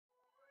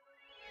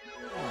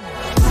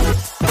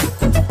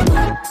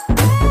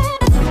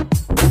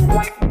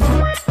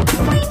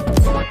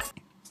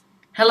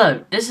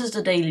Hello, this is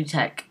the Daily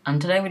Tech, and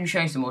today I'm going to be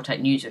sharing some more tech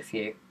news with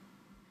you.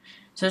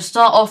 So to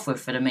start off with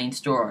for the main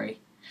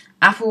story,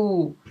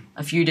 Apple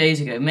a few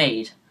days ago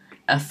made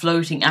a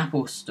floating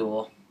Apple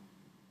store.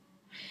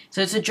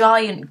 So it's a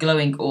giant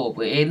glowing orb.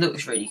 It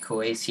looks really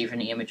cool. You see from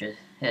the images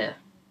here.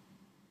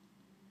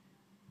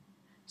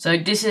 So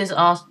this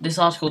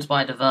article is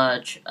by The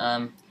Verge,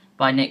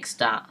 by Nick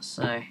Stat.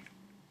 So let's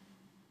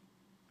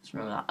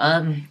remember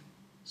that.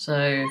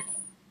 So of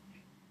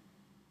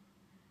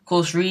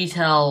course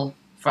retail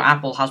for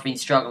Apple has been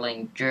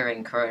struggling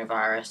during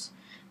coronavirus,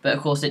 but of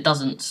course it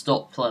doesn't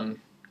stop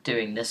them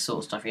doing this sort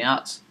of stuff. You know,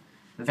 it's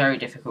very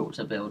difficult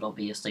to build,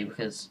 obviously,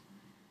 because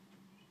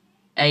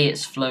A,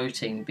 it's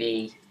floating,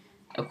 B,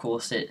 of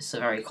course it's a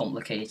very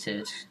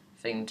complicated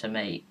thing to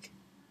make.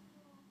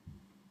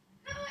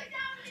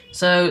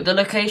 So the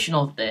location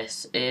of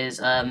this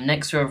is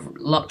next to a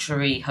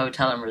luxury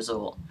hotel and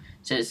resort,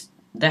 so it's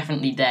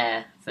definitely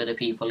there for the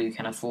people who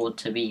can afford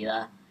to be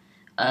there.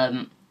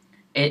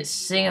 It's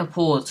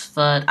Singapore's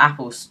third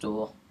Apple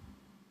store.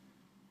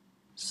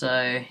 So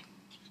I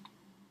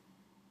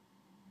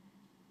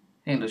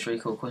think it looks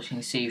really cool. Of course, you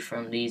can see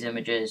from these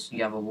images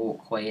you have a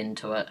walkway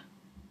into it.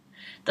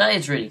 That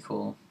is really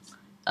cool.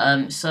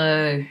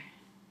 So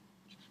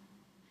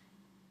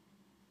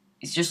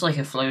it's just like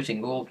a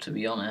floating orb, to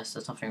be honest.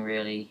 There's nothing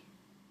really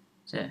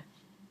to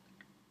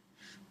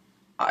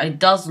it.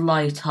 Does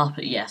light up,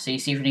 yeah, so you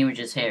see from the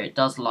images here, it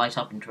does light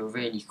up into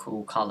really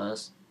cool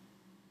colours.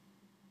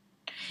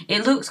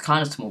 It looks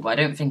kind of small, but I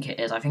don't think it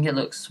is. I think it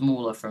looks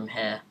smaller from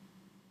here.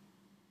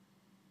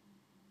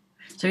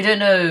 So we don't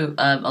know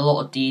a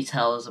lot of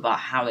details about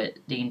how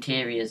the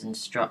interior is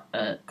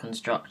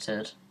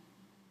constructed.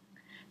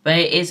 But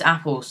it is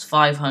Apple's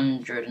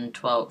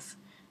 512th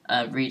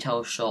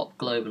retail shop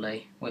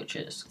globally, which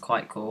is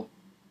quite cool.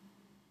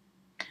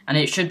 And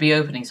it should be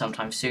opening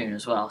sometime soon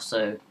as well,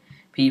 so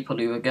people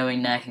who are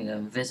going there can go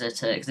and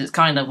visit it, because it's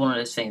kind of one of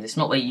those things. It's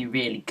not where you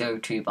really go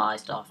to buy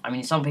stuff. I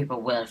mean, some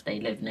people will if they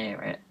live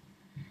near it,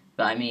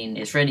 but I mean,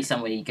 it's really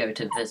somewhere you go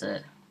to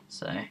visit.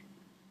 So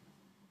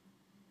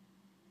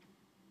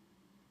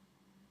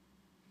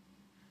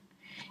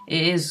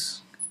it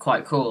is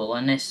quite cool,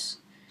 and this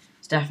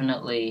is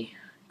definitely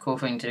a cool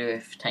thing to do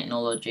with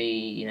technology.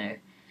 You know,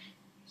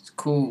 it's a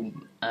cool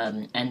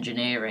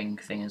engineering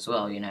thing as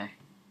well. You know,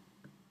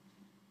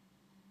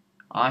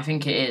 I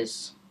think it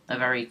is a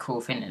very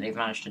cool thing that they've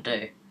managed to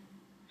do.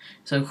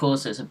 So of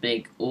course it's a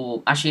big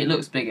orb. Actually, it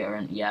looks bigger,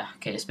 and yeah,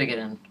 okay, it's bigger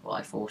than what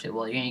I thought it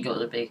was. You only got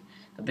the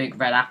big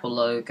red Apple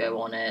logo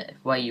on it.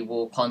 Where you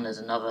walk on, there's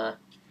another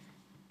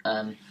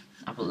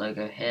Apple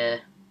logo here.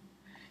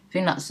 I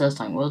think that's the first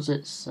time. What does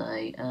it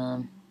say?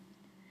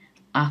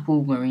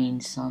 Apple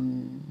Marine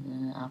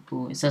Sun.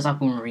 Apple. It says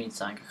Apple Marine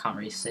Sun. I can't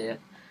really see it.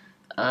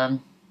 I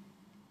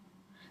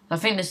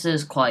think this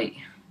is quite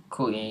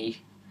cool. You know, you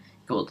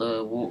got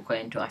the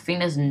walkway into it. I think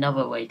there's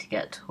another way to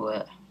get to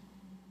it.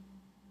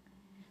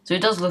 So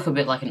it does look a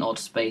bit like an odd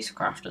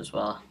spacecraft as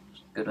well.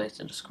 Good way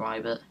to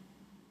describe it.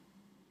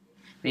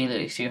 Being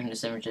that you see from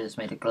this image is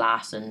made of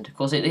glass, and of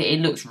course it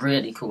looks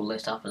really cool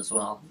lit up as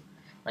well.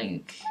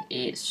 Like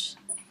this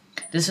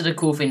is a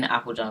cool thing that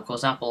Apple done. Of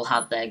course, Apple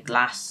had their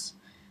glass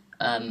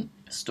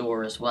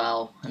store as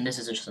well, and this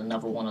is just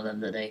another one of them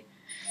that they.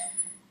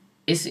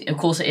 Of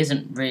course, it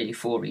isn't really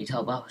for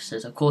retail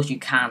purposes. Of course, you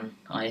can,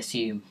 I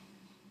assume,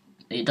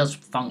 it does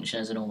function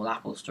as a normal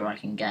Apple store, I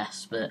can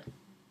guess, but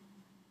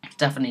it's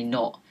definitely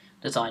not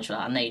designed for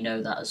that, and they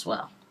know that as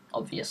well,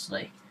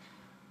 obviously.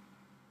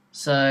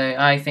 So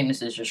I think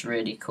this is just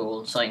really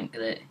cool, something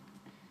that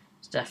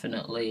it's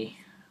definitely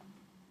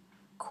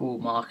cool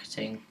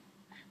marketing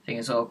thing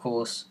as well. Of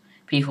course,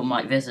 people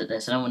might visit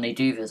this, and when they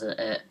do visit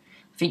it,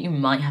 I think you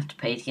might have to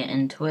pay to get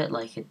into it,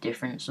 like a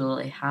different store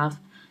they have.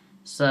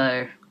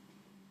 So,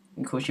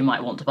 of course, you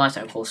might want to buy it.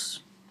 Of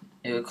course,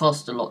 it would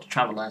cost a lot to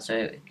travel there,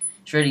 so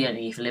it's really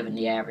only if you live in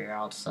the area,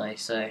 I'd say.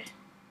 So,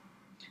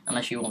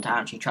 unless you want to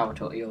actually travel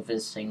to it, you're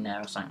visiting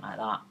there or something like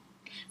that.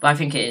 But I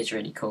think it is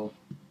really cool.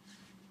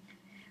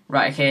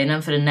 Right, okay, and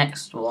then for the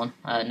next one,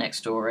 next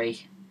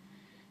story.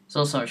 It's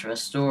not so much of a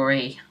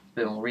story, a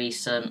bit more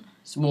recent.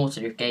 It's more to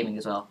do with gaming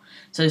as well.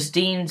 So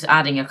Steam's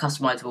adding a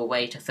customizable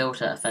way to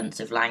filter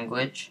offensive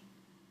language.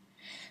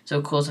 So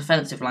of course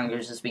offensive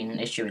language has been an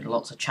issue in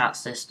lots of chat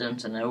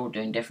systems, and they're all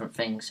doing different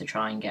things to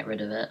try and get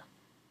rid of it.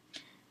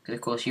 Because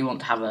of course you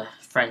want to have a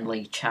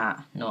friendly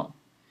chat, not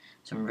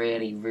some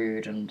really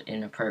rude and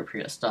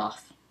inappropriate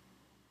stuff.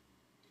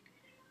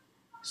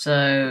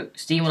 So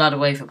Steam will add a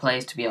way for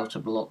players to be able to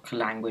block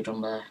language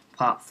on the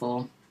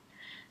platform.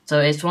 So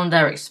it's one of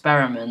their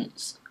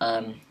experiments.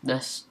 The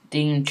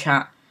Steam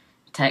chat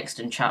text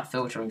and chat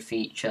filtering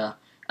feature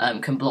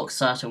can block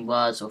certain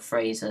words or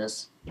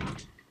phrases.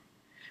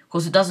 Of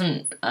course, it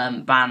doesn't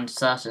ban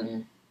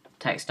certain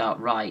text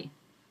outright.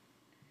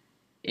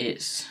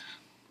 It's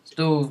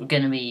still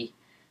going to be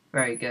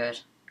very good.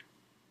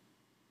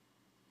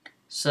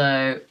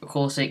 So, of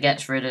course, it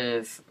gets rid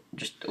of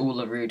just all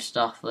the rude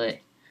stuff that,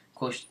 of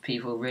course,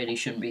 people really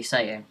shouldn't be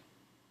saying.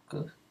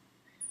 Because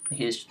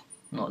it's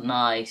not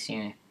nice,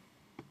 you know.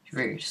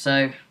 rude.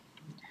 So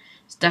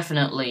it's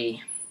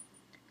definitely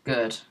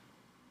good.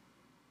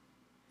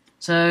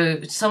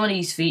 So some of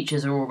these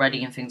features are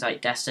already in things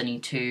like Destiny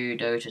 2,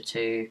 Dota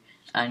 2,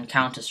 and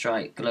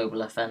Counter-Strike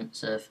Global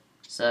Offensive.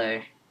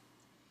 So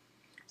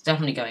it's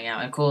definitely going out.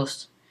 And of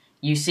course,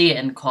 you see it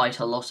in quite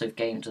a lot of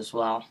games as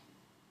well.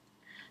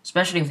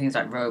 Especially in things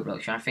like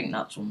Roblox, I think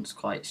that one's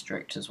quite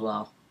strict as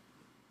well.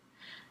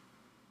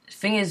 The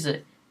thing is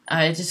that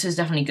this is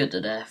definitely good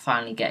that they're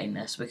finally getting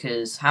this,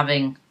 because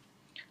having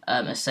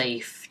a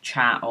safe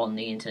chat on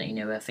the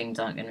internet, where things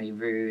aren't going to be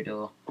rude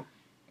or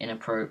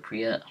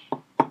inappropriate,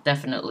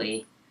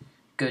 definitely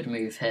good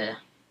move here.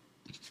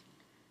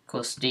 Of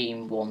course,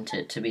 Steam want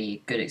it to be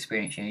a good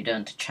experience, you don't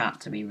want to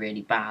chat to be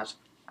really bad.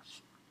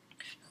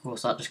 Of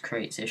course, that just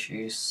creates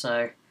issues,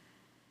 so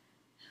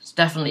it's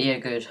definitely a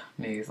good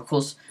move. Of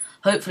course,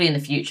 hopefully in the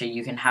future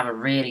you can have a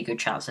really good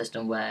chat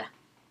system where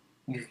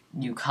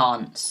you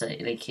can't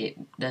say,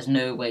 there's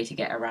no way to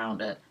get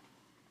around it.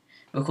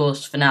 Of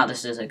course, for now,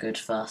 this is a good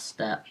first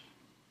step.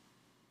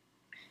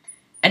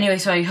 Anyway,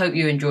 so I hope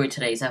you enjoyed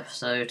today's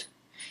episode.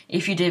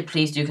 If you did,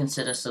 please do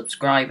consider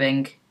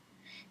subscribing.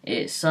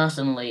 It's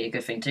certainly a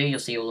good thing to do. You'll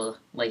see all the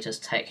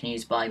latest tech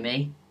news by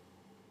me.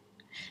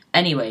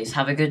 Anyways,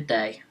 have a good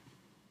day.